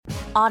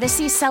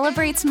Odyssey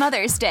celebrates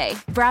Mother's Day,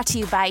 brought to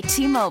you by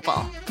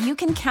T-Mobile. You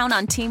can count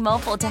on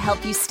T-Mobile to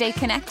help you stay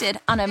connected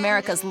on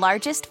America's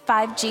largest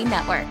 5G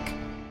network.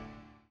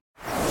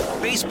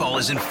 Baseball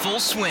is in full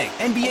swing.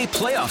 NBA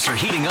playoffs are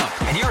heating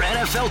up, and your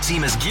NFL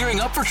team is gearing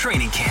up for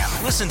training camp.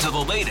 Listen to the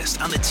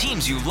latest on the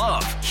teams you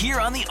love here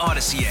on the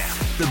Odyssey app.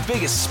 The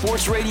biggest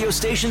sports radio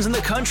stations in the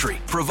country,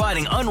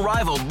 providing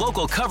unrivaled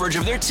local coverage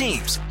of their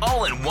teams,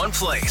 all in one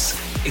place.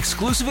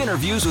 Exclusive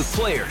interviews with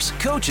players,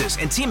 coaches,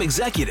 and team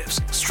executives,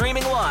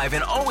 streaming live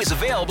and always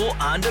available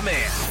on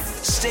demand.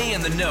 Stay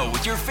in the know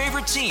with your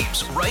favorite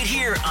teams right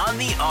here on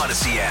the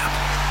Odyssey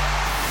app.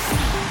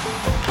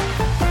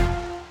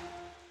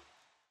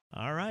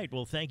 All right.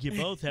 Well, thank you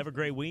both. Have a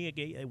great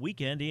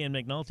weekend. Ian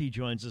McNulty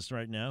joins us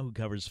right now, who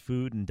covers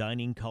food and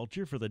dining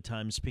culture for the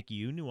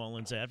Times-Picayune New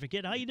Orleans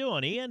Advocate. How you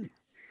doing, Ian?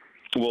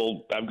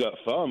 Well, I've got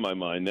pho on my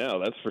mind now,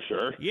 that's for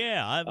sure.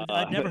 Yeah,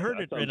 I've never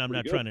heard it, and I'm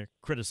not trying to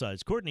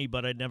criticize Courtney,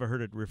 but I'd never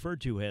heard it referred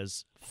to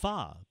as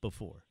pho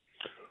before.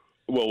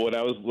 Well, when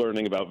I was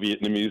learning about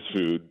Vietnamese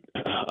food,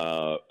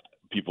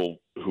 people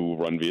who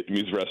run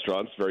Vietnamese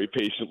restaurants very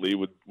patiently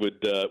would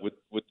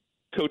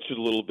coach it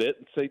a little bit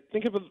and say,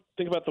 think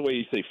about the way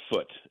you say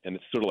foot, and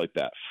it's sort of like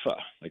that, pho,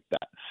 like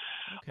that.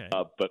 Okay.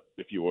 But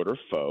if you order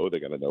pho, they're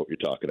going to know what you're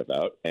talking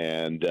about,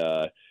 and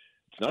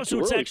it's not too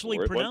so early actually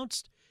for it.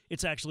 pronounced.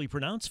 It's actually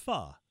pronounced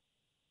pho.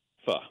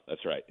 Pho,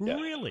 that's right. Yes.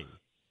 Really?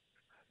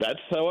 That's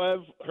how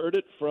I've heard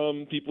it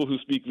from people who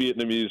speak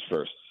Vietnamese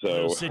first.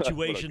 So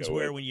situations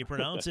where when you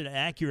pronounce it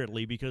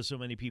accurately, because so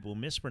many people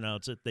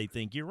mispronounce it, they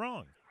think you're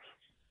wrong.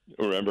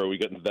 Remember, we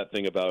got into that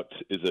thing about,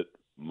 is it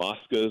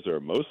Mosca's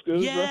or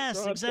Mosca's Yes,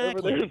 restaurants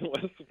exactly. over there in the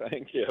West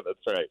Bank? Yeah,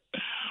 that's right.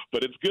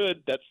 But it's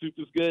good. That soup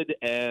is good,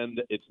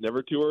 and it's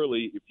never too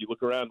early. If you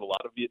look around, a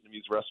lot of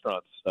Vietnamese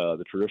restaurants,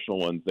 the traditional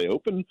ones, they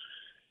open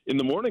in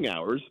the morning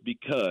hours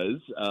because,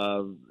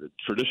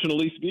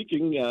 traditionally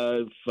speaking,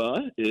 pho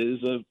is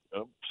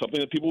something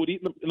that people would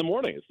eat in the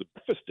morning. It's the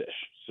breakfast dish.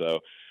 So,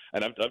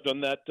 and I've done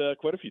that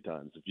quite a few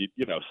times. If you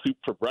soup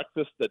for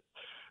breakfast that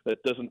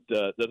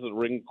doesn't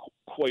ring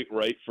quite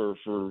right for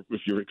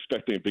if you're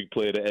expecting a big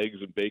plate of eggs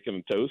and bacon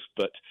and toast,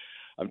 but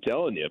I'm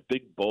telling you, a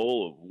big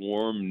bowl of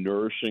warm,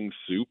 nourishing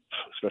soup,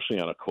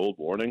 especially on a cold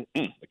morning,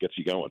 it gets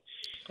you going.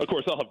 Of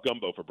course, I'll have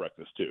gumbo for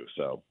breakfast too,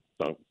 so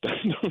don't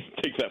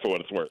take that for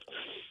what it's worth.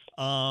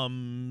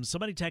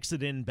 Somebody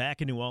texted in,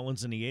 back in New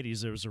Orleans in the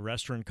 80s, there was a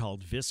restaurant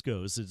called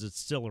Visco's. Is it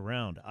still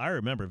around? I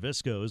remember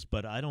Visco's,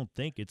 but I don't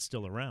think it's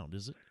still around,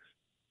 is it?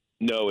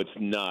 No, it's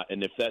not.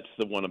 And if that's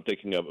the one I'm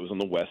thinking of, it was on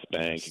the West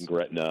Bank in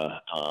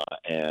Gretna,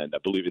 and I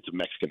believe it's a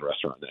Mexican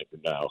restaurant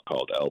now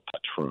called El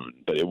Patron.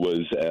 But it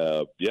was,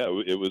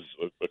 it was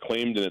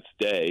acclaimed in its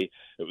day.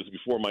 It was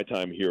before my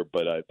time here,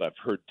 but I've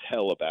heard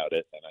tell about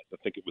it, and I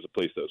think it was a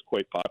place that was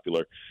quite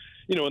popular.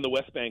 You know, and the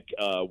West Bank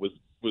was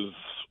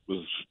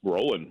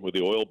rolling with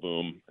the oil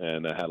boom,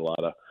 and I had a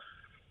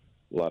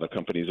lot of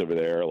companies over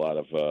there, a lot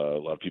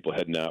of people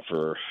heading out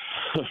for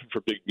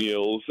big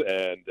meals,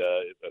 and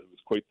it was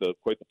quite the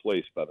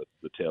place by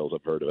the tales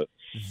I've heard of it.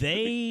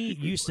 They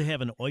used to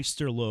have an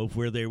oyster loaf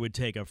where they would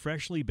take a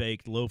freshly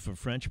baked loaf of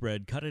French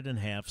bread, cut it in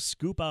half,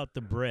 scoop out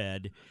the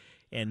bread,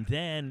 and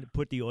then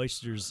put the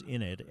oysters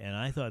in it. And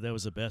I thought that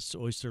was the best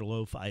oyster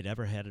loaf I'd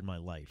ever had in my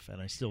life, and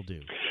I still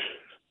do.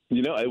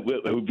 You know, it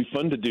would be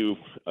fun to do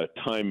a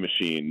time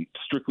machine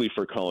strictly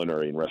for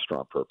culinary and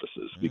restaurant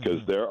purposes, because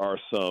there's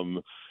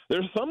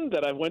some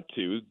that I went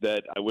to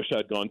that I wish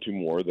I'd gone to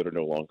more that are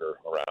no longer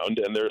around,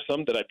 and there are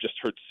some that I've just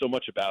heard so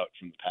much about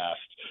from the past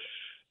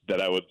that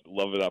I would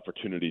love an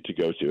opportunity to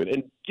go to.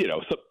 And you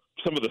know,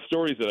 some of the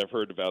stories that I've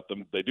heard about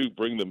them, they do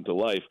bring them to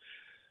life.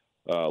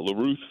 La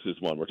Ruth's is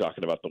one. We're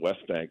talking about the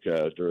West Bank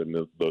during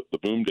the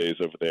boom days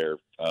over there.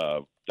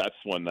 That's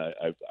one that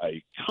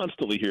I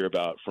constantly hear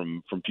about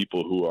from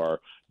people who are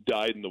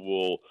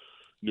dyed-in-the-wool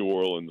New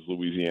Orleans,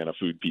 Louisiana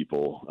food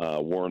people.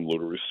 Warren La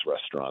Ruth's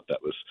restaurant, that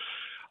was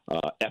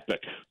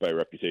epic by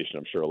reputation.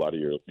 I'm sure a lot of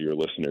your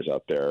listeners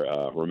out there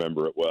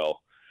remember it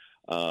well.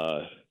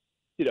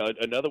 You know,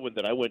 another one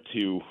that I went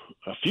to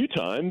a few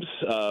times,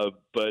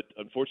 but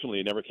unfortunately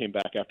it never came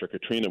back after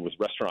Katrina, was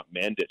Restaurant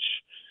Manditch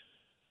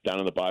down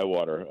in the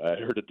Bywater.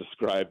 I heard it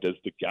described as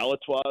the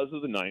Galatoirs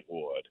of the Ninth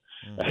Ward.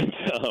 And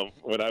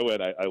when I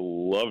went, I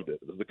loved it.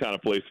 It was the kind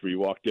of place where you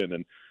walked in,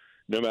 and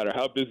no matter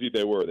how busy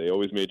they were, they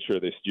always made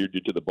sure they steered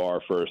you to the bar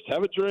first.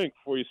 Have a drink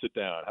before you sit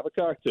down. Have a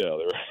cocktail.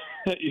 They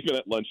were, even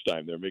at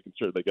lunchtime, they were making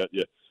sure they got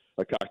you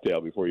a cocktail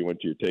before you went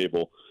to your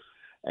table.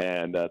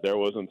 And there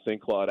was on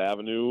St. Claude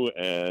Avenue,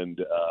 and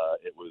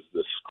it was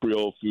this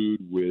Creole food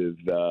with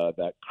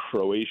that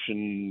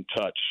Croatian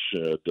touch.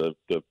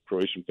 The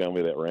Croatian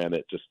family that ran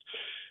it just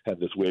had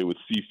this way with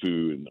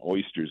seafood and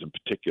oysters in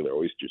particular,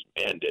 oysters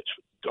Manditch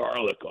with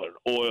garlic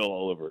and oil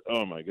all over it.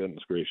 Oh, my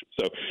goodness gracious.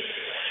 So,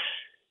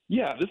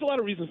 yeah, there's a lot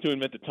of reasons to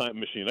invent a time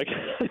machine.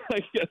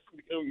 I guess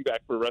going back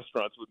for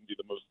restaurants wouldn't be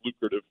the most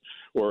lucrative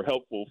or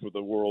helpful for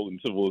the world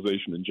and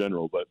civilization in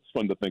general, but it's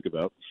fun to think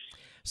about.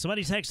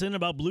 Somebody texted in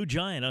about Blue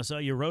Giant. I saw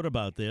you wrote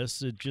about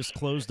this. It just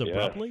closed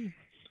abruptly?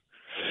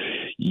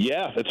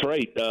 Yeah, that's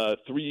right.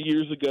 3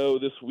 years ago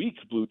this week,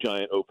 Blue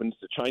Giant opens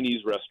the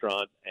Chinese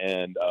restaurant,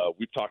 and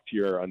we've talked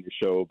here on your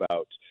show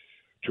about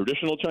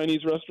traditional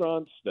Chinese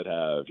restaurants that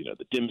have,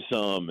 the dim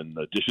sum and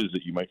the dishes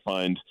that you might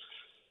find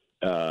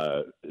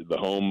the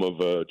home of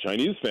a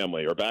Chinese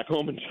family or back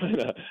home in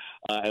China.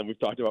 And we've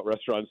talked about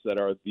restaurants that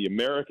are the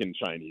American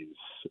Chinese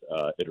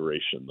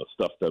iteration, the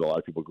stuff that a lot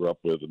of people grew up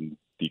with and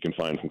you can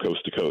find from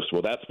coast to coast.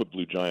 Well, that's what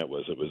Blue Giant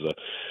was. It was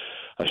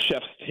a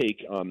chef's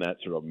take on that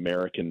sort of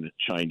American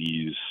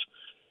Chinese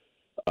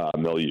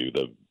milieu,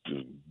 the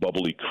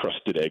bubbly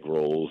crusted egg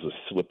rolls, the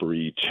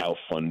slippery chow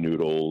fun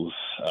noodles,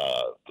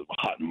 the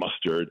hot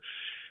mustard.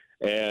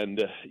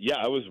 And,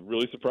 I was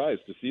really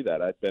surprised to see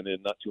that. I'd been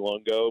in not too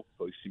long ago. It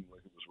really seemed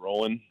like it was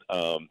rolling.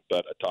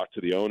 But I talked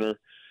to the owner,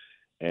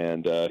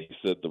 and he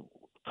said the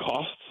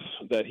costs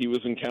that he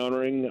was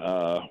encountering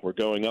were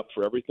going up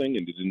for everything,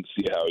 and he didn't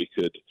see how he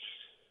could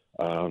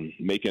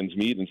make ends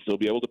meet and still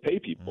be able to pay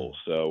people.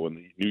 So when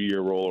the new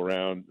year rolled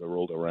around,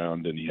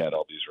 and he had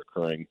all these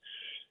recurring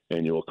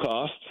annual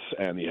costs,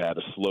 and he had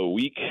a slow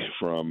week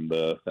from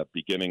that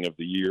beginning of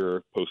the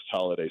year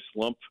post-holiday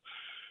slump,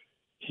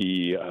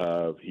 he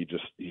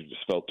just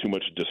felt too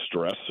much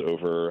distress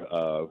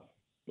over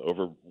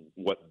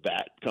what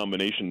that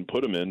combination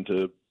put him in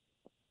to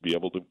be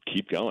able to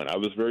keep going. I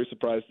was very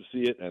surprised to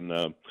see it, and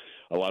a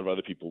lot of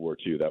other people were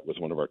too. That was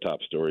one of our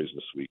top stories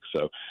this week.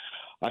 So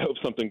I hope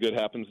something good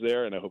happens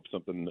there, and I hope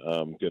something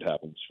good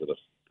happens for the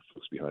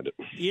folks behind it.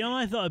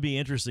 I thought it'd be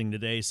interesting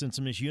today, since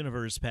the Miss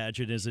Universe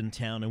pageant is in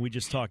town, and we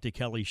just talked to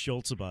Kelly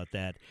Schultz about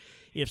that.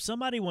 If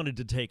somebody wanted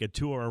to take a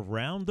tour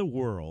around the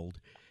world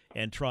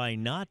and try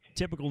not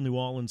typical New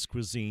Orleans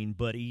cuisine,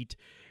 but eat,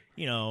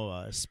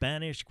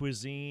 Spanish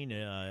cuisine,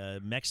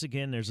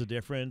 Mexican, there's a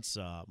difference,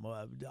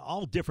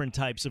 all different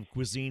types of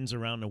cuisines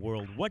around the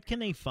world. What can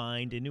they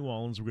find in New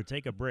Orleans? We're going to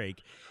take a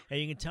break, and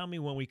you can tell me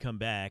when we come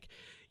back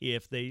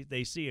if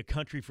they see a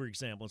country, for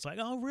example. It's like,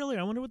 oh, really?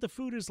 I wonder what the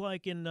food is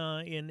like in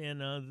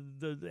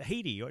the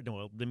Haiti, or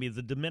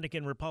the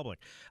Dominican Republic.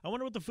 I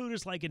wonder what the food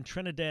is like in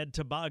Trinidad,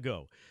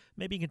 Tobago.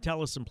 Maybe you can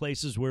tell us some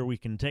places where we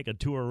can take a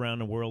tour around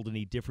the world and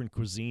eat different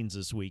cuisines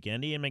this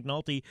weekend. Ian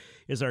McNulty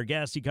is our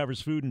guest. He covers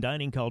food and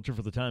dining culture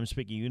for the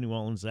Times-Picayune New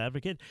Orleans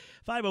Advocate.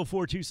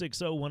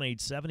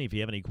 504-260-187 if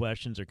you have any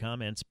questions or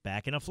comments.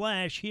 Back in a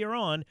flash here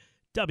on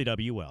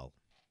WWL.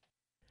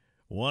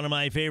 One of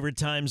my favorite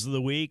times of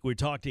the week. We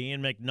talked to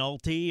Ian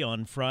McNulty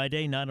on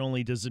Friday. Not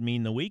only does it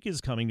mean the week is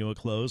coming to a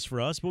close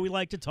for us, but we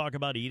like to talk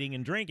about eating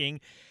and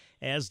drinking,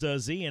 as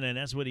does Ian, and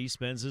that's what he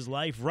spends his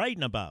life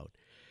writing about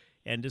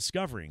and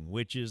discovering,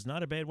 which is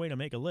not a bad way to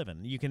make a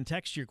living. You can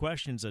text your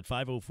questions at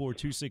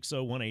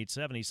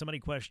 504-260-1870. Somebody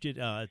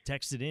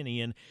texted in,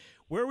 Ian,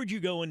 where would you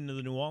go into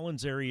the New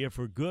Orleans area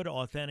for good,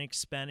 authentic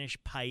Spanish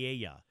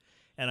paella?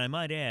 And I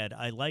might add,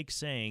 I like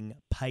saying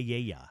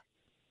paella.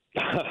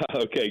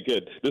 Okay,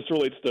 good. This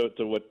relates to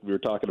what we were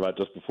talking about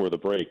just before the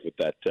break with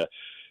that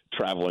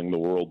traveling the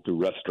world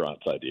through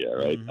restaurants idea,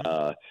 right?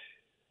 Mm-hmm.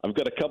 I've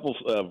got a couple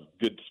of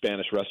good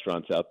Spanish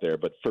restaurants out there,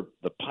 but for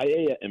the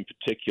paella in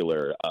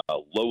particular,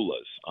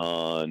 Lola's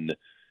on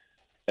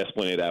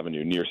Esplanade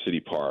Avenue near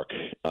City Park.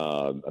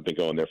 I've been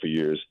going there for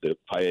years. The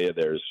paella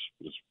there is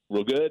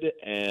real good,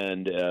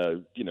 and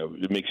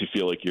it makes you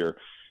feel like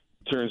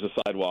turns the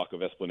sidewalk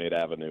of Esplanade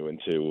Avenue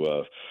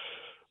into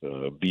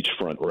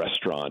beachfront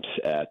restaurant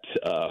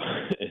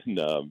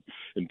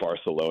in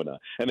Barcelona,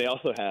 and they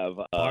also have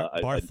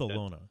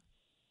Barcelona.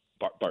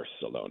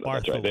 Barcelona.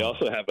 That's right. They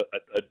also have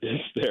a dish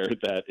there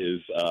that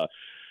is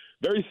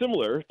very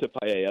similar to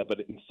paella, but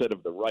instead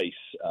of the rice,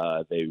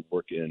 they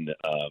work in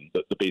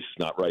the base is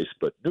not rice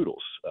but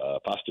noodles,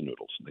 pasta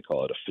noodles, and they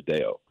call it a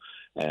fideo.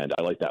 And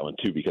I like that one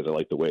too because I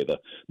like the way the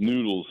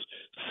noodles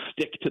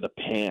stick to the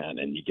pan,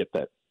 and you get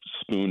that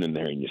spoon in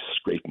there and you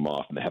scrape them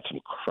off, and they have some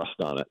crust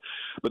on it.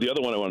 But the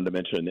other one I wanted to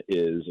mention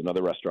is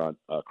another restaurant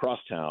across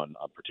town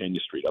on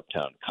Prytania Street,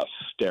 uptown,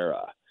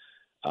 Costera,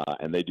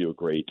 and they do a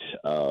great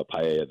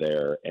paella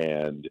there.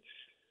 And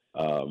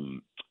a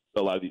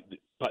lot of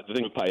the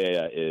thing with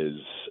paella is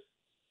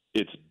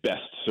it's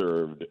best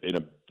served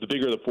the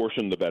bigger the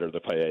portion, the better the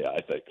paella,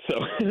 I think.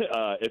 So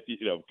if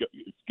you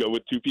go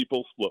with 2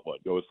 people, split one.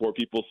 Go with 4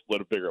 people,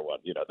 split a bigger one.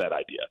 That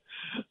idea.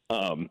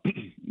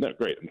 No,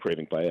 great. I'm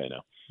craving paella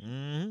now.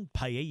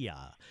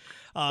 Paella.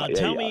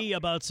 Tell me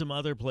about some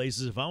other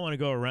places. If I want to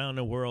go around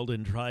the world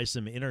and try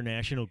some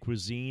international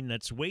cuisine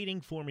that's waiting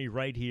for me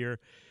right here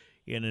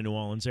in the New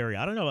Orleans area.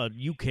 I don't know about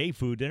UK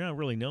food. They're not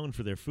really known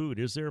for their food.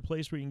 Is there a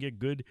place where you can get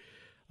good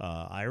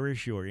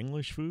Irish or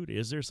English food?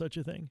 Is there such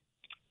a thing?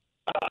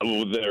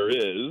 Well, there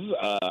is.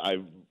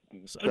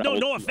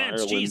 No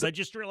offense. Jeez, I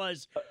just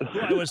realized who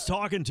I was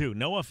talking to.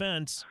 No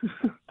offense.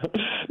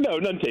 No,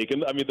 none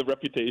taken. I mean, the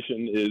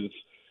reputation is,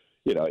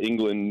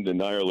 England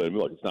and Ireland.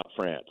 Look, it's not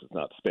France. It's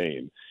not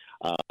Spain.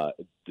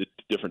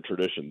 Different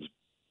traditions.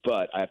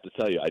 But I have to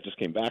tell you, I just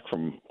came back I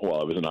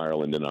was in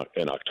Ireland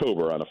in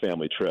October on a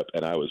family trip,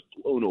 and I was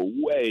blown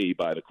away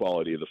by the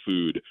quality of the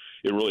food.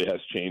 It really has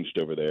changed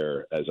over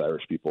there as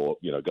Irish people,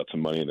 got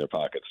some money in their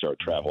pockets, started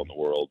traveling the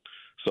world.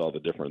 saw the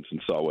difference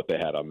and saw what they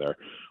had on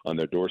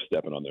their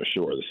doorstep and on their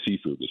shore. The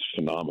seafood was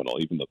phenomenal.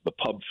 Even the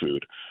pub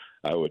food.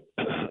 I would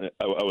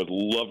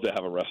love to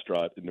have a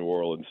restaurant in New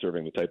Orleans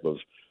serving the type of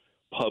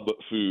pub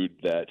food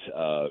that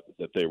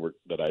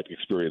I'd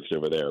experienced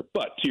over there.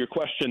 But to your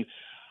question,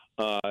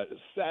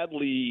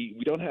 sadly,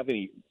 we don't have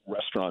any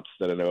restaurants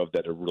that I know of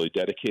that are really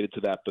dedicated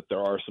to that. But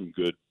there are some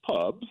good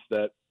pubs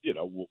that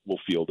will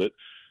field it.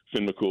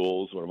 Finn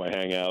McCool's, one of my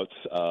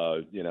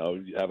hangouts.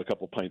 You have a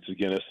couple pints of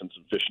Guinness and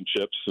some fish and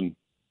chips, and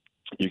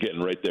you're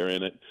getting right there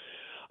in it.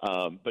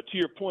 But to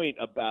your point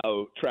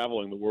about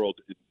traveling the world,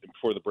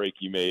 before the break,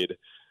 you made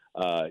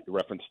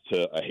reference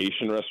to a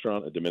Haitian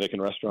restaurant, a Dominican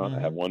restaurant.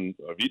 I have one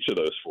of each of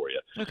those for you.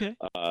 Okay.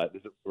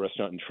 There's a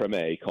restaurant in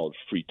Treme called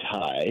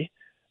Fritai.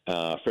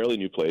 Fairly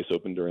new place,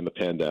 opened during the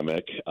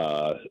pandemic.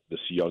 This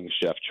young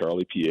chef,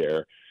 Charlie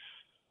Pierre,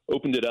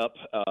 opened it up.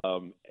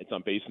 It's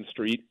on Basin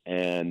Street,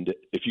 and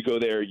if you go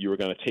there, you are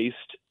going to taste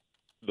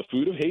the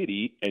food of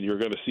Haiti, and you're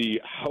going to see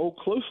how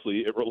closely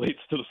it relates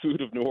to the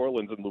food of New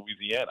Orleans and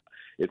Louisiana.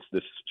 It's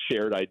this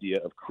shared idea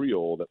of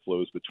Creole that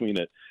flows between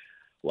it.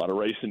 A lot of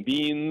rice and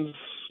beans,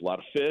 a lot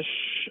of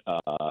fish,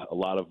 a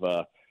lot of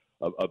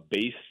a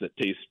base that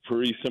tastes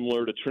pretty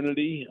similar to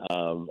Trinity. A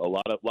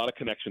lot of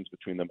connections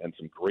between them, and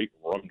some great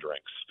rum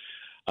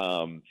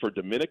drinks. For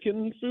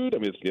Dominican food, I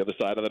mean, it's the other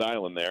side of that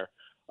island there,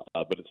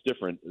 but it's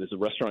different. There's a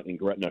restaurant in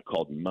Gretna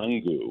called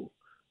Mangu,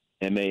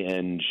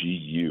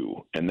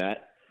 Mangu, and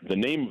the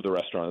name of the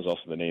restaurant is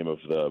also the name of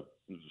the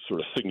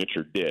sort of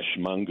signature dish.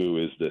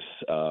 Mangu is this,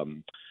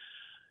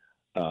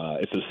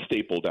 it's a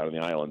staple down in the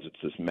islands. It's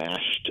this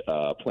mashed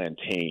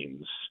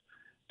plantains,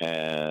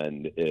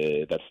 and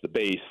that's the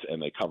base,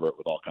 and they cover it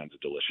with all kinds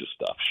of delicious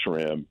stuff: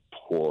 shrimp,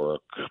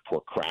 pork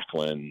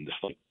crackling,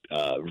 this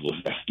real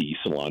zesty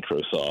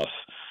cilantro sauce.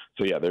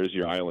 So yeah, there's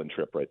your island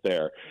trip right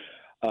there.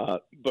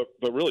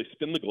 But really,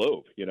 spin the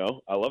globe.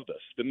 I love this.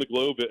 Spin the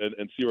globe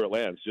and see where it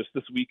lands. Just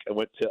this week, I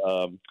went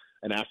to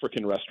an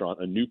African restaurant,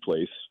 a new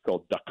place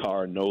called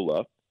Dakar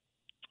Nola.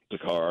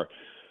 Dakar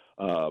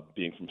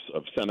being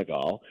of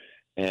Senegal,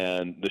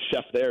 and the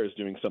chef there is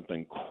doing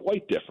something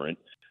quite different.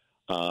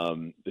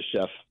 The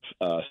chef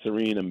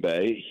Serene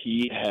Mbe,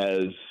 he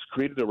has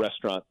created a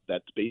restaurant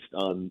that's based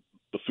on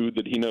the food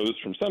that he knows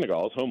from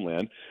Senegal, his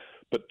homeland,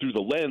 but through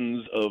the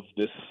lens of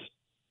this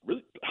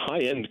really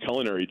high-end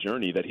culinary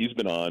journey that he's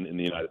been on in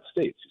the United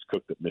States. He's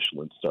cooked at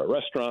Michelin star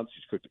restaurants.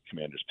 He's cooked at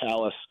Commander's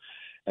Palace.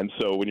 And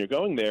so when you're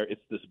going there,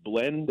 it's this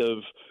blend of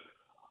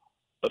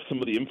some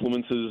of the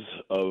influences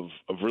of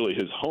really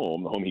his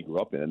home, the home he grew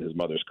up in, his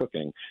mother's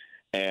cooking,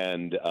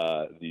 and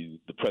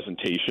the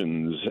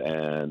presentations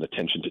and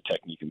attention to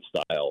technique and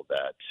style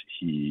that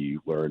he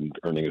learned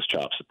earning his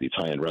chops at these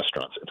high-end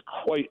restaurants. It's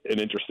quite an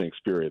interesting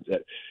experience.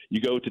 You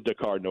go to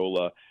Dakar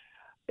Nola,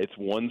 it's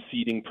one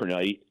seating per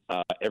night.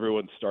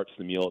 Everyone starts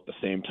the meal at the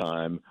same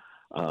time.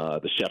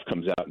 The chef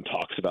comes out and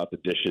talks about the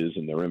dishes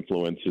and their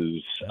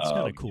influences. That's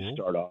kind of cool.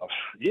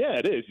 Yeah,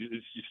 it is.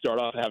 You start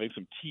off having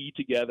some tea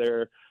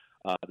together.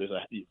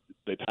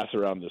 They pass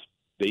around this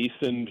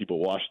basin. You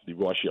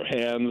wash your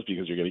hands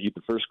because you're going to eat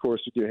the first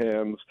course with your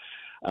hands,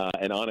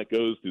 and on it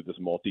goes through this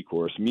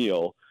multi-course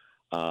meal.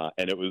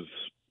 And it was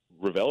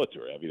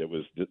revelatory. I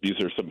mean, these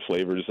are some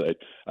flavors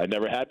I'd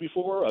never had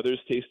before. Others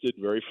tasted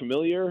very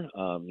familiar.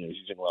 He's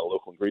using a lot of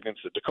local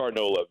ingredients. At Dakar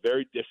Nola,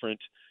 very different,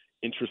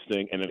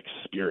 interesting, and an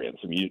experience.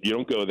 I mean, you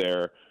don't go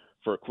there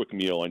for a quick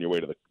meal on your way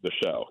to the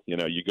show.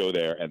 You go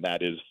there, and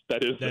that is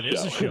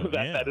the show.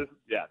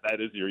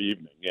 That is your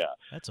evening. Yeah,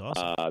 that's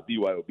awesome.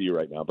 BYOB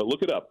right now, but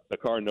look it up.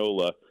 Dakar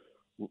Nola.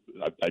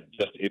 I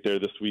just ate there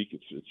this week.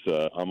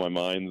 It's on my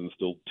mind and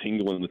still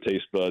tingling the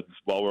taste buds.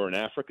 While we're in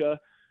Africa,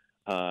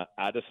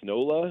 Addis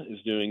Nola is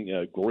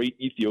doing great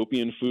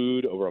Ethiopian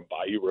food over on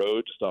Bayou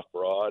Road, just off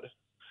Broad.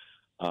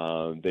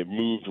 They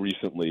moved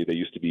recently. They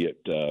used to be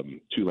at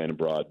Tulane and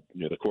Broad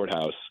near the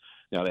courthouse.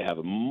 Now they have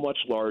a much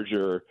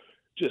larger,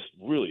 just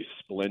really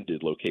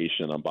splendid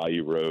location on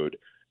Bayou Road.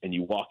 And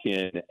you walk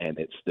in, and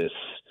it's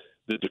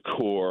the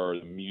decor,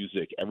 the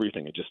music,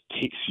 everything. It just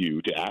takes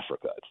you to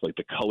Africa. It's like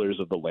the colors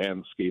of the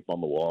landscape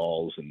on the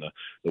walls and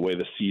the way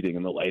the seating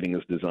and the lighting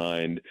is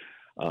designed.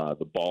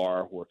 The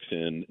bar works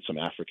in some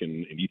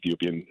African and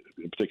Ethiopian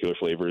in particular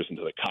flavors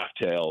into the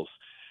cocktails.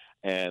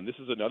 And this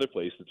is another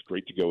place that's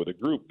great to go with a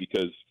group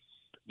because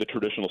the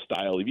traditional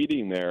style of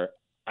eating there,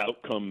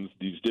 out comes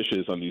these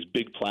dishes on these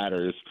big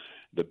platters.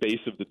 The base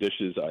of the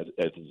dishes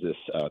is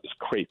this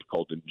crepe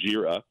called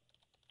injera.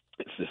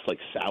 It's this like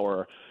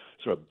sour,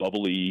 sort of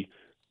bubbly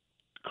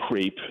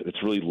crepe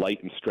that's really light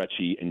and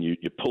stretchy, and you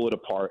pull it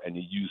apart and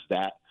you use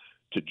that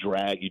to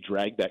drag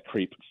that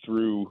crepe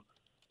through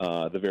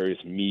the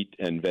various meat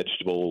and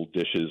vegetable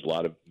dishes, a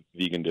lot of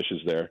vegan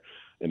dishes there,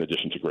 in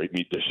addition to great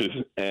meat dishes,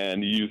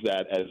 and you use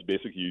that as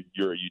basically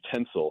your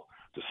utensil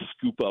to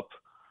scoop up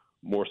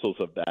morsels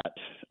of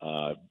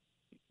that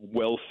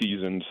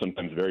well-seasoned,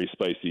 sometimes very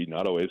spicy,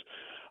 not always,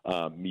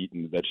 meat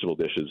and vegetable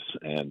dishes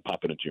and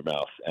pop it into your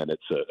mouth. And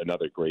it's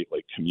another great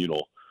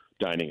communal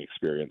dining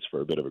experience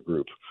for a bit of a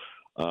group.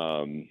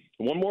 One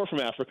more from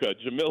Africa,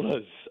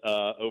 Jamila's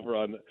over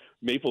on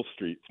Maple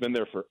Street. It's been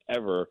there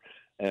forever,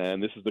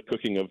 and this is the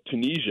cooking of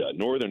Tunisia,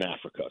 Northern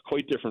Africa.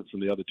 Quite different from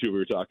the other two we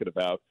were talking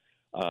about.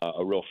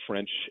 A real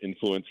French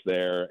influence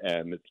there,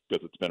 and it's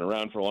because it's been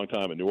around for a long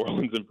time, and New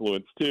Orleans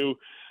influence too.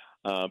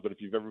 But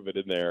if you've ever been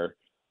in there,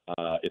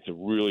 it's a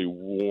really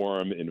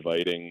warm,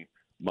 inviting,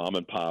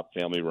 mom-and-pop,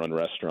 family-run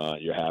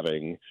restaurant. You're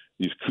having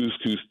these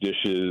couscous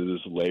dishes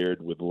layered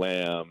with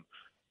lamb,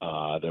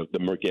 the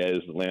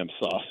merguez, the lamb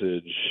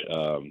sausage,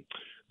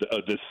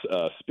 this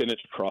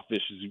spinach,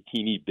 crawfish,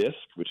 zucchini bisque,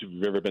 which if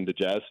you've ever been to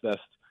Jazz Fest,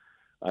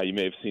 you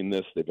may have seen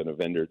this. They've been a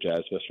vendor at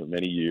Jazz Fest for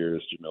many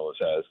years. Jamila's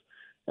has.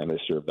 And they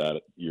serve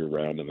that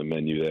year-round in the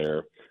menu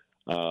there.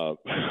 I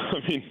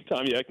mean,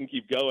 Tommy, I can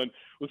keep going.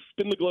 Let's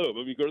spin the globe.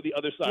 Let me go to the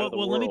other side of the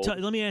world.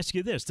 Let me ask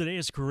you this. Today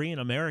is Korean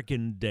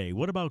American Day.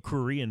 What about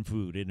Korean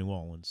food in New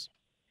Orleans?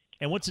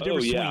 And what's the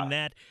difference between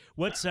that?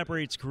 What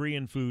separates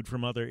Korean food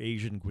from other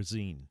Asian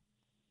cuisine?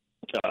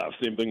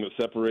 Same thing that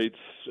separates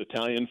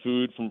Italian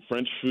food from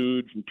French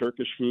food, from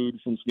Turkish food,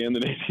 from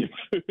Scandinavian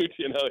food.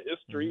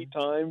 History,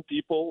 time,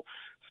 people,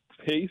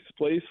 pace,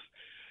 place.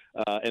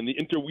 And the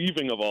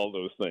interweaving of all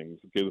those things,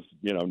 because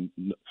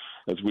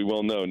as we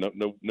well know,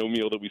 no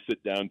meal that we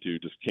sit down to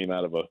just came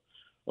out of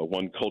a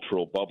one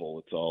cultural bubble.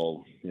 It's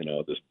all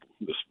this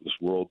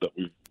world that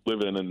we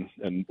live in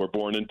and we're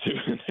born into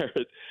and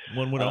inherit.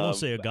 One would almost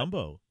say a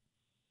gumbo.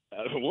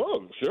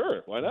 Whoa,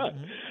 sure, why not?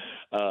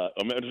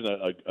 Mm-hmm. Imagine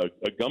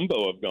a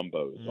gumbo of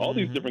gumbos. Mm-hmm. All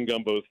these different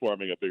gumbos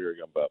forming a bigger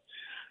gumbo.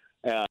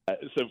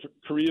 So for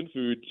Korean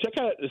food, check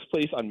out this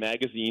place on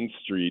Magazine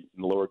Street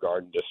in the Lower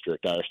Garden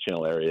District, Irish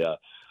Channel area.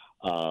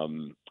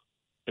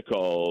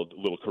 Called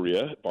Little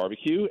Korea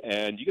Barbecue,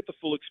 and you get the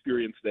full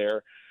experience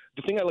there.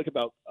 The thing I like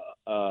about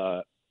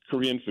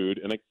Korean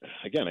food, and I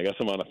guess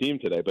I'm on a theme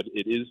today, but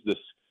it is this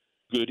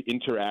good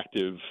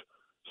interactive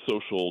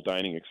social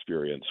dining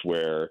experience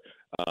where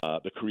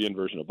the Korean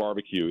version of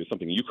barbecue is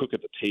something you cook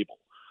at the table.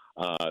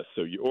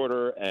 So you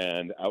order,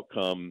 and out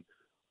come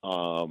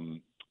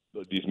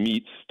these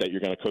meats that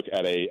you're going to cook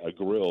at a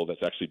grill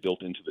that's actually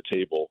built into the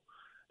table.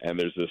 And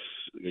there's this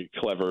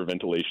clever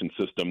ventilation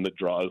system that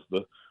draws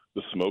the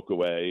smoke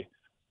away.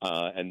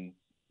 And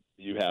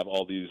you have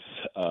all these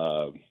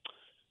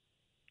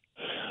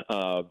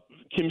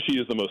kimchi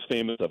is the most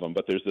famous of them,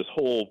 but there's this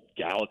whole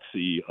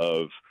galaxy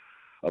of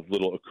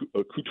little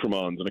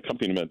accoutrements and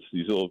accompaniments,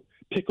 these little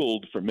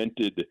pickled,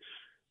 fermented,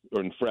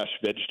 or fresh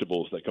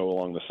vegetables that go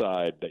along the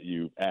side that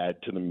you add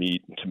to the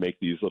meat to make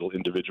these little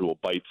individual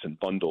bites and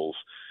bundles.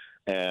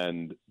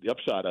 And the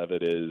upshot of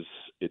it is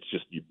it's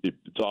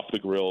off the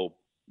grill,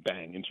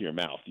 bang, into your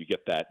mouth. You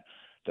get that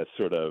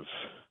sort of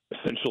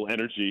essential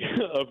energy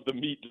of the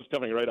meat just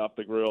coming right off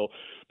the grill,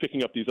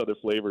 picking up these other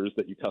flavors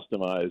that you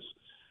customize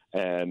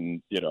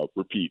and,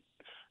 repeat,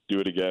 do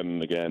it again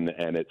and again.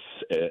 And it's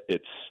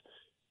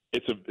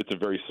a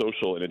very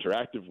social and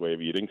interactive way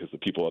of eating because the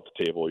people at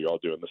the table, you're all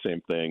doing the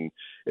same thing.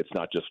 It's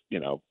not just,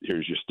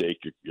 here's your steak,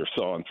 you're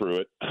sawing through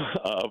it,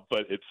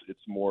 but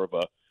it's more of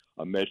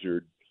a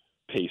measured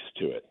pace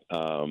to it.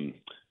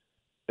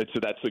 And so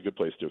that's a good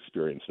place to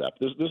experience that.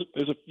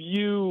 There's a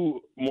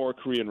few more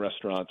Korean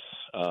restaurants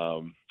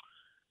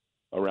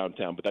around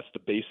town, but that's the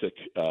basic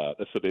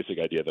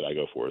idea that I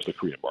go for is the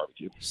Korean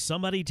barbecue.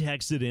 Somebody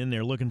texted in,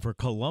 they're looking for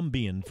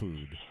Colombian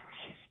food.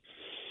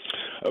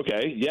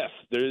 Okay, yes.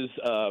 There's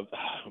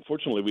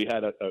unfortunately we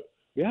had a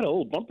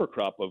little bumper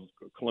crop of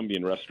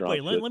Colombian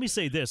restaurants. Wait, let me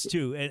say this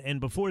too, and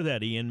before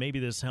that, Ian, maybe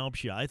this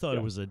helps you. I thought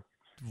it was a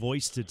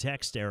voice to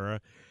text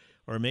error,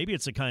 or maybe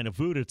it's a kind of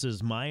food. It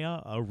says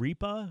Maya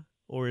Arepa.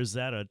 Or is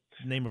that a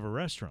name of a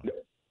restaurant?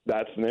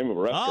 That's the name of a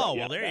restaurant. Oh,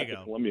 well, there you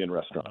go. A Colombian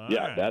restaurant. All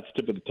right. That's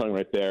tip of the tongue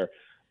right there.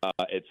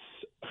 It's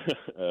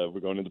we're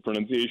going into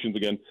pronunciations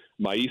again.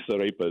 Maíz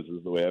arepas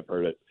is the way I've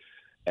heard it.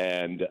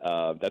 And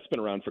that's been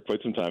around for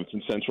quite some time. It's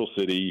in Central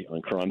City on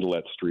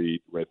Carondelet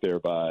Street, right there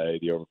by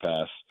the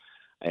overpass.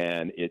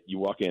 And you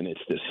walk in,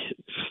 it's this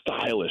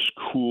stylish,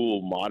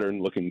 cool,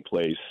 modern-looking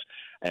place.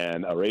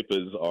 And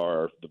arepas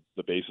are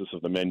the basis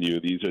of the menu.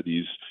 These are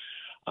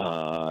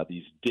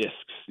these discs,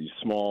 these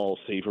small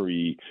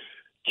savory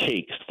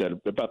cakes that are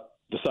about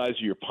the size of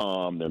your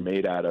palm. They're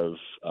made out of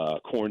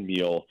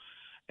cornmeal,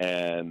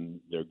 and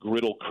they're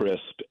griddle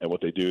crisp. And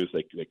what they do is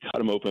they cut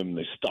them open and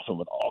they stuff them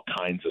with all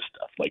kinds of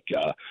stuff, like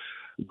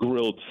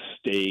grilled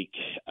steak,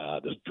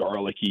 this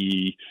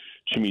garlicky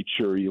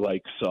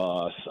chimichurri-like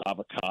sauce,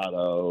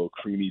 avocado,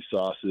 creamy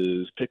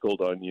sauces,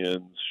 pickled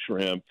onions,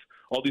 shrimp,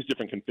 all these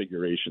different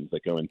configurations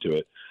that go into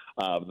it.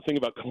 The thing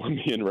about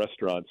Colombian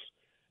restaurants,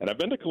 and I've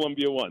been to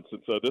Colombia once,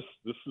 and so this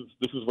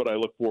is what I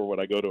look for when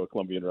I go to a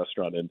Colombian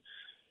restaurant in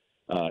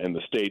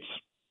the States,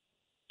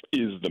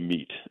 is the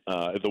meat.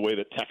 The way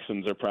that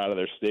Texans are proud of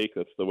their steak,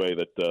 that's the way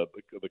that the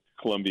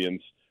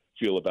Colombians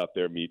feel about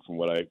their meat, from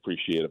what I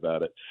appreciate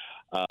about it.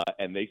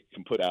 And they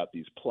can put out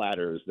these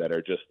platters that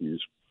are just these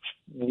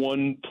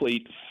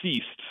one-plate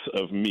feasts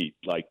of meat.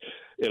 Like,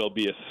 it'll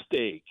be a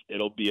steak,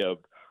 it'll be a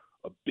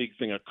big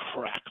thing of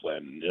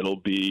crackling, it'll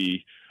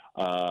be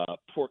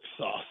pork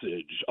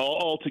sausage,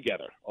 all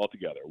together,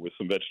 with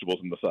some vegetables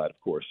on the side, of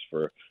course,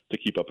 to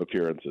keep up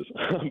appearances.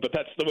 But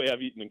that's the way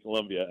I've eaten in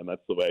Colombia, and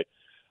that's the way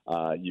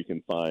you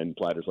can find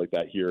platters like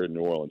that here in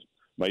New Orleans.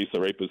 Maíz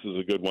Arepas is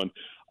a good one.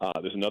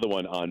 There's another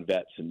one on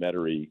Vets in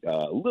Metairie,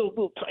 a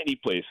little tiny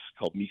place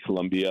called Mi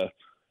Colombia.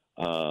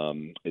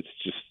 It's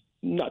just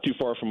not too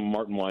far from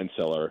Martin Wine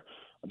Cellar,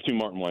 between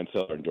Martin Wine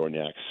Cellar and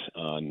Dorniacs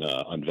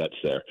on Vets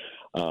there,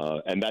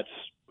 and that's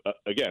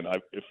again,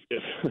 if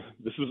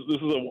this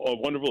is a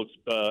wonderful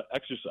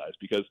exercise,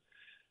 because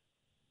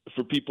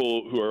for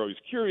people who are always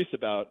curious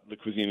about the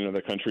cuisine in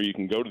another country, you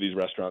can go to these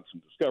restaurants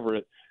and discover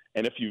it.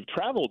 And if you've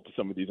traveled to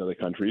some of these other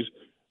countries,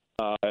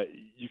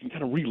 you can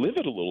kind of relive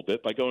it a little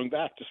bit by going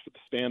back just for the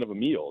span of a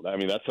meal. I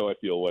mean, that's how I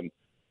feel when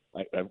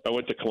I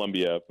went to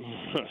Colombia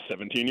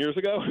 17 years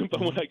ago. But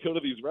when I go to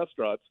these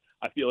restaurants,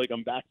 I feel like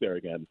I'm back there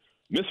again,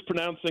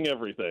 mispronouncing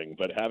everything,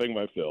 but having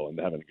my fill and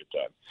having a good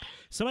time.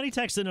 Somebody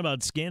texted in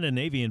about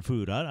Scandinavian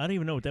food. I don't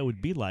even know what that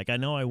would be like. I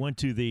know I went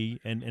to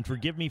and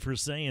forgive me for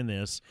saying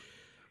this,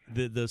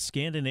 the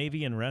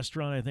Scandinavian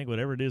restaurant, I think,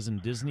 whatever it is in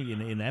Disney,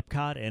 in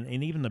Epcot,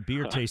 and even the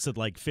beer tasted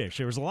like fish.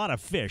 There was a lot of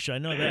fish. I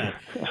know that.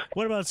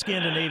 What about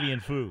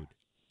Scandinavian food?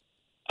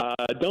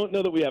 I don't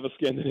know that we have a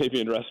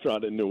Scandinavian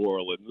restaurant in New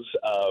Orleans.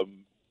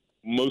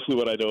 Mostly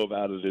what I know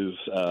about it is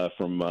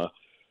from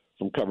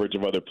coverage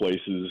of other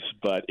places,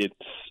 but it's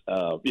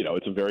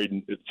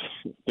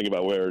think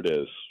about where it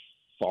is,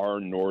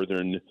 far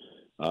northern,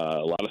 a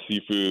lot of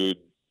seafood,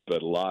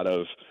 but a lot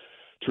of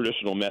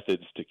traditional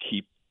methods to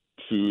keep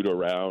food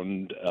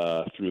around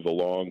through the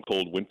long,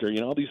 cold winter.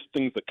 All these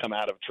things that come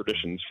out of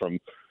traditions from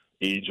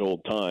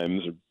age-old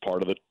times are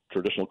part of the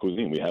traditional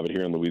cuisine. We have it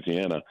here in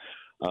Louisiana.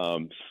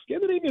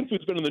 Scandinavian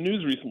food's been in the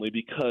news recently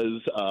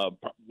because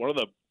one of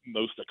the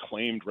most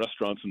acclaimed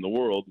restaurants in the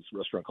world, this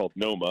restaurant called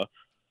Noma,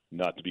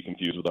 not to be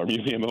confused with our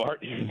Museum of Art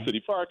here in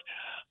City Park,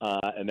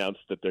 announced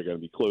that they're going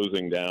to be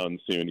closing down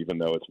soon, even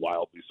though it's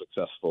wildly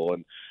successful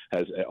and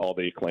has all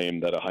the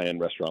acclaim that a high-end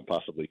restaurant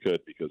possibly could,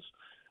 because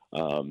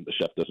the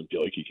chef doesn't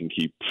feel like he can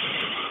keep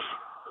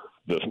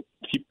the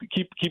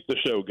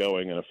show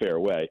going in a fair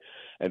way.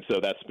 And so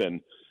that's been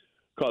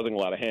causing a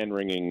lot of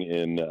hand-wringing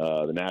in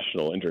the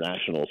national,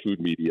 international food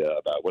media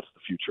about what's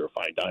the future of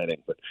fine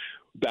dining. But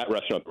that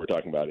restaurant that we're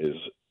talking about is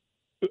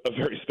a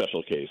very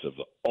special case of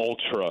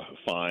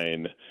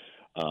ultra-fine,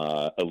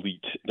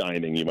 elite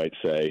dining, you might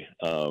say,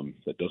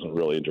 that doesn't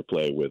really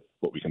interplay with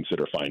what we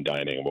consider fine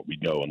dining and what we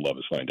know and love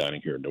as fine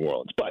dining here in New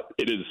Orleans. But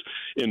it is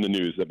in the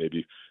news that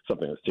maybe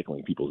something that's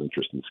tickling people's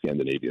interest in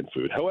Scandinavian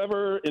food.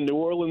 However, in New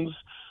Orleans,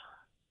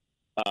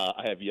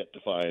 I have yet to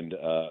find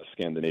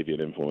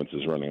Scandinavian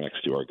influences running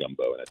next to our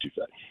gumbo and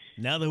etouffee.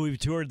 Now that we've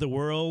toured the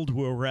world,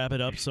 we'll wrap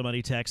it up.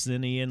 Somebody texted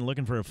in, Ian,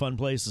 looking for a fun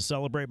place to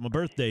celebrate my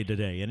birthday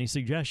today. Any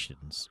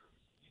suggestions?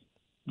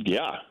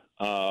 Yeah.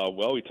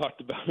 Well, we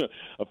talked about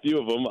a few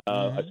of them.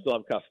 I still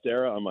have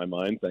Costera on my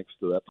mind, thanks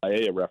to that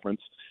paella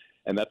reference.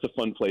 And that's a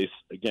fun place.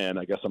 Again,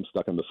 I guess I'm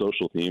stuck on the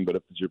social theme, but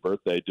if it's your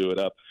birthday, do it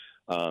up.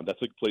 That's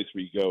a place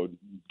where you go,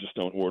 just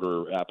don't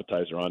order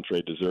appetizer,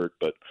 entree, dessert,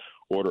 but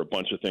order a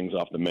bunch of things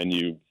off the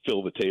menu,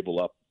 fill the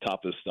table up,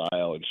 tapas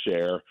style, and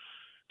share.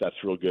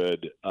 That's real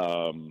good.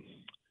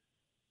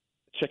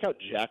 Check out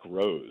Jack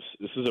Rose.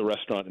 This is a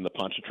restaurant in the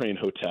Pontchartrain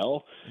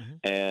Hotel,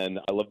 and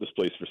I love this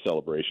place for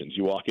celebrations.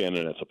 You walk in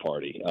and it's a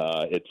party.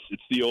 It's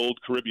the old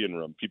Caribbean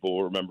room people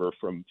will remember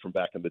from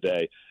back in the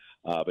day,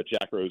 but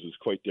Jack Rose is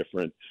quite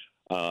different.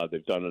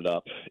 They've done it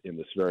up in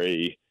this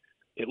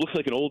it looks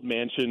like an old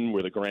mansion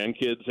where the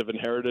grandkids have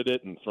inherited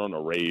it and thrown a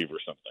rave or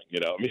something. I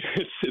mean,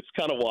 it's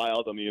kind of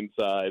wild on the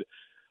inside.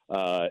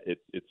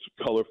 It's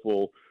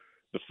colorful.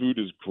 The food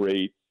is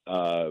great.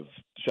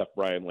 Chef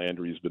Brian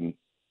Landry's been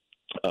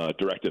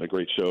directed a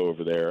great show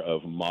over there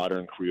of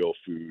modern Creole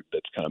food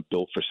that's kind of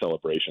built for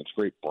celebrations.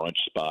 Great brunch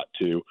spot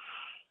too.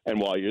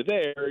 And while you're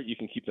there, you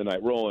can keep the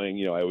night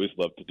rolling. I always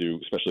love to do,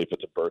 especially if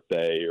it's a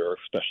birthday or a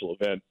special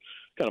event,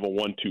 kind of a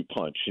 1-2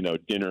 punch.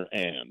 Dinner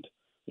and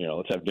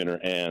let's have dinner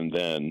and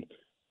then.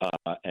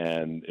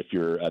 And if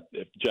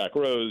Jack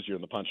Rose, you're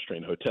in the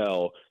Pontchartrain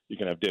Hotel, you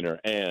can have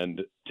dinner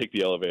and take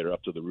the elevator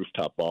up to the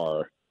rooftop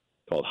bar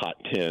called Hot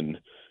Tin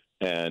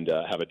and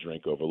have a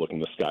drink overlooking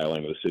the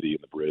skyline of the city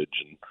and the bridge,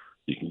 and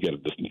you can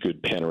get this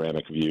good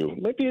panoramic view.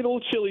 It might be a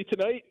little chilly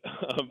tonight,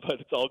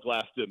 but it's all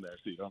glassed in there,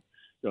 so you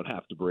don't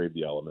have to brave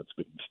the elements,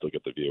 but you can still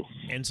get the view.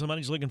 And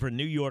somebody's looking for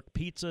New York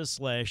pizza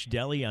 /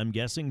 deli. I'm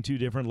guessing 2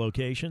 different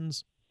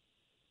locations.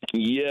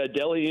 Yeah,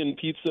 deli and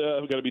pizza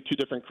have got to be 2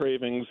 different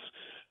cravings.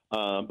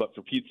 But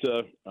for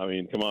pizza, I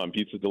mean, come on,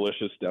 Pizza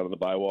Delicious down in the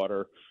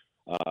Bywater.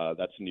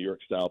 That's New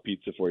York-style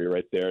pizza for you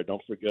right there.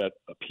 Don't forget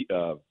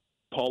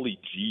Paulie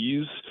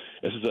G's.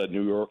 This is a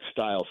New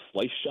York-style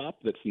slice shop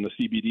that's in the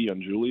CBD on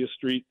Julia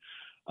Street.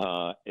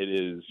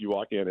 You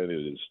walk in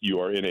and you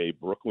are in a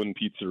Brooklyn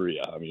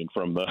pizzeria. I mean,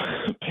 from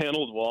the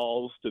paneled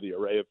walls to the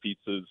array of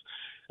pizzas,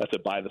 that's a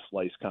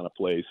by-the-slice kind of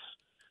place.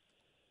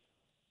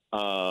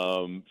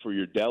 For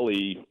your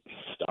deli,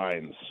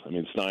 Stein's. I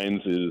mean,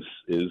 Stein's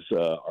is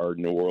our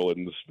New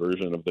Orleans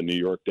version of the New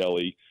York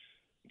deli.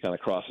 kind of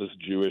crosses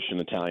Jewish and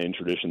Italian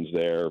traditions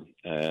there.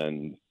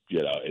 And,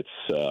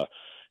 it's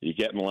you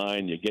get in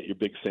line, you get your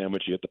big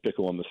sandwich, you get the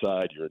pickle on the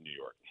side, you're in New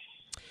York.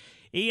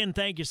 Ian,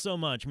 thank you so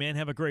much, man.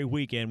 Have a great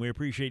weekend. We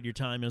appreciate your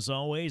time as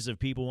always. If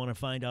people want to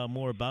find out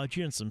more about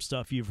you and some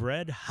stuff you've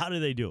read, how do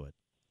they do it?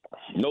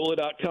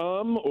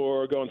 NOLA.com,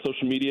 or go on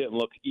social media and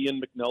look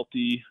Ian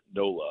McNulty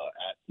NOLA,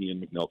 at Ian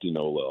McNulty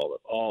NOLA.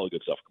 All the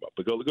good stuff come up.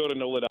 But go to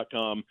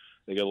NOLA.com.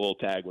 They got a little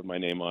tag with my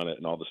name on it,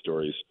 and all the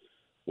stories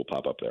will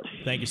pop up there.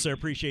 Thank you, sir.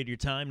 Appreciate your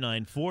time.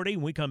 9:40.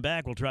 When we come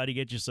back, we'll try to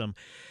get you some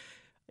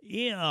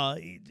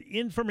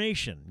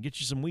information, get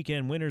you some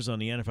weekend winners on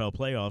the NFL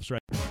playoffs. Right.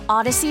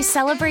 Odyssey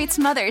celebrates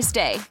Mother's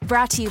Day,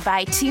 brought to you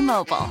by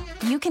T-Mobile.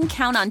 You can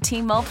count on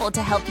T-Mobile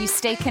to help you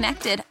stay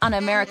connected on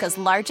America's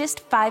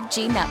largest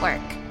 5G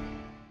network.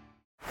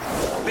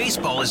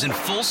 Baseball is in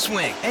full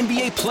swing.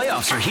 NBA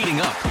playoffs are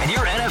heating up, and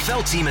your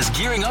NFL team is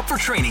gearing up for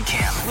training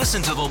camp.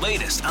 Listen to the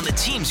latest on the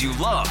teams you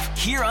love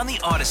here on the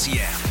Odyssey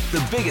app.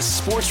 The biggest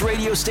sports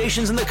radio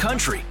stations in the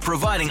country,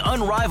 providing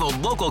unrivaled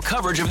local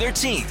coverage of their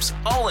teams,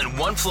 all in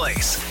one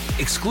place.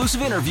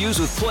 Exclusive interviews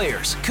with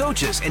players,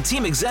 coaches, and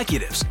team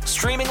executives,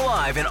 streaming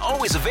live and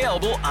always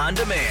available on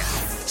demand.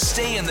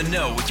 Stay in the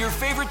know with your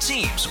favorite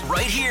teams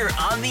right here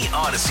on the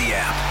Odyssey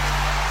app.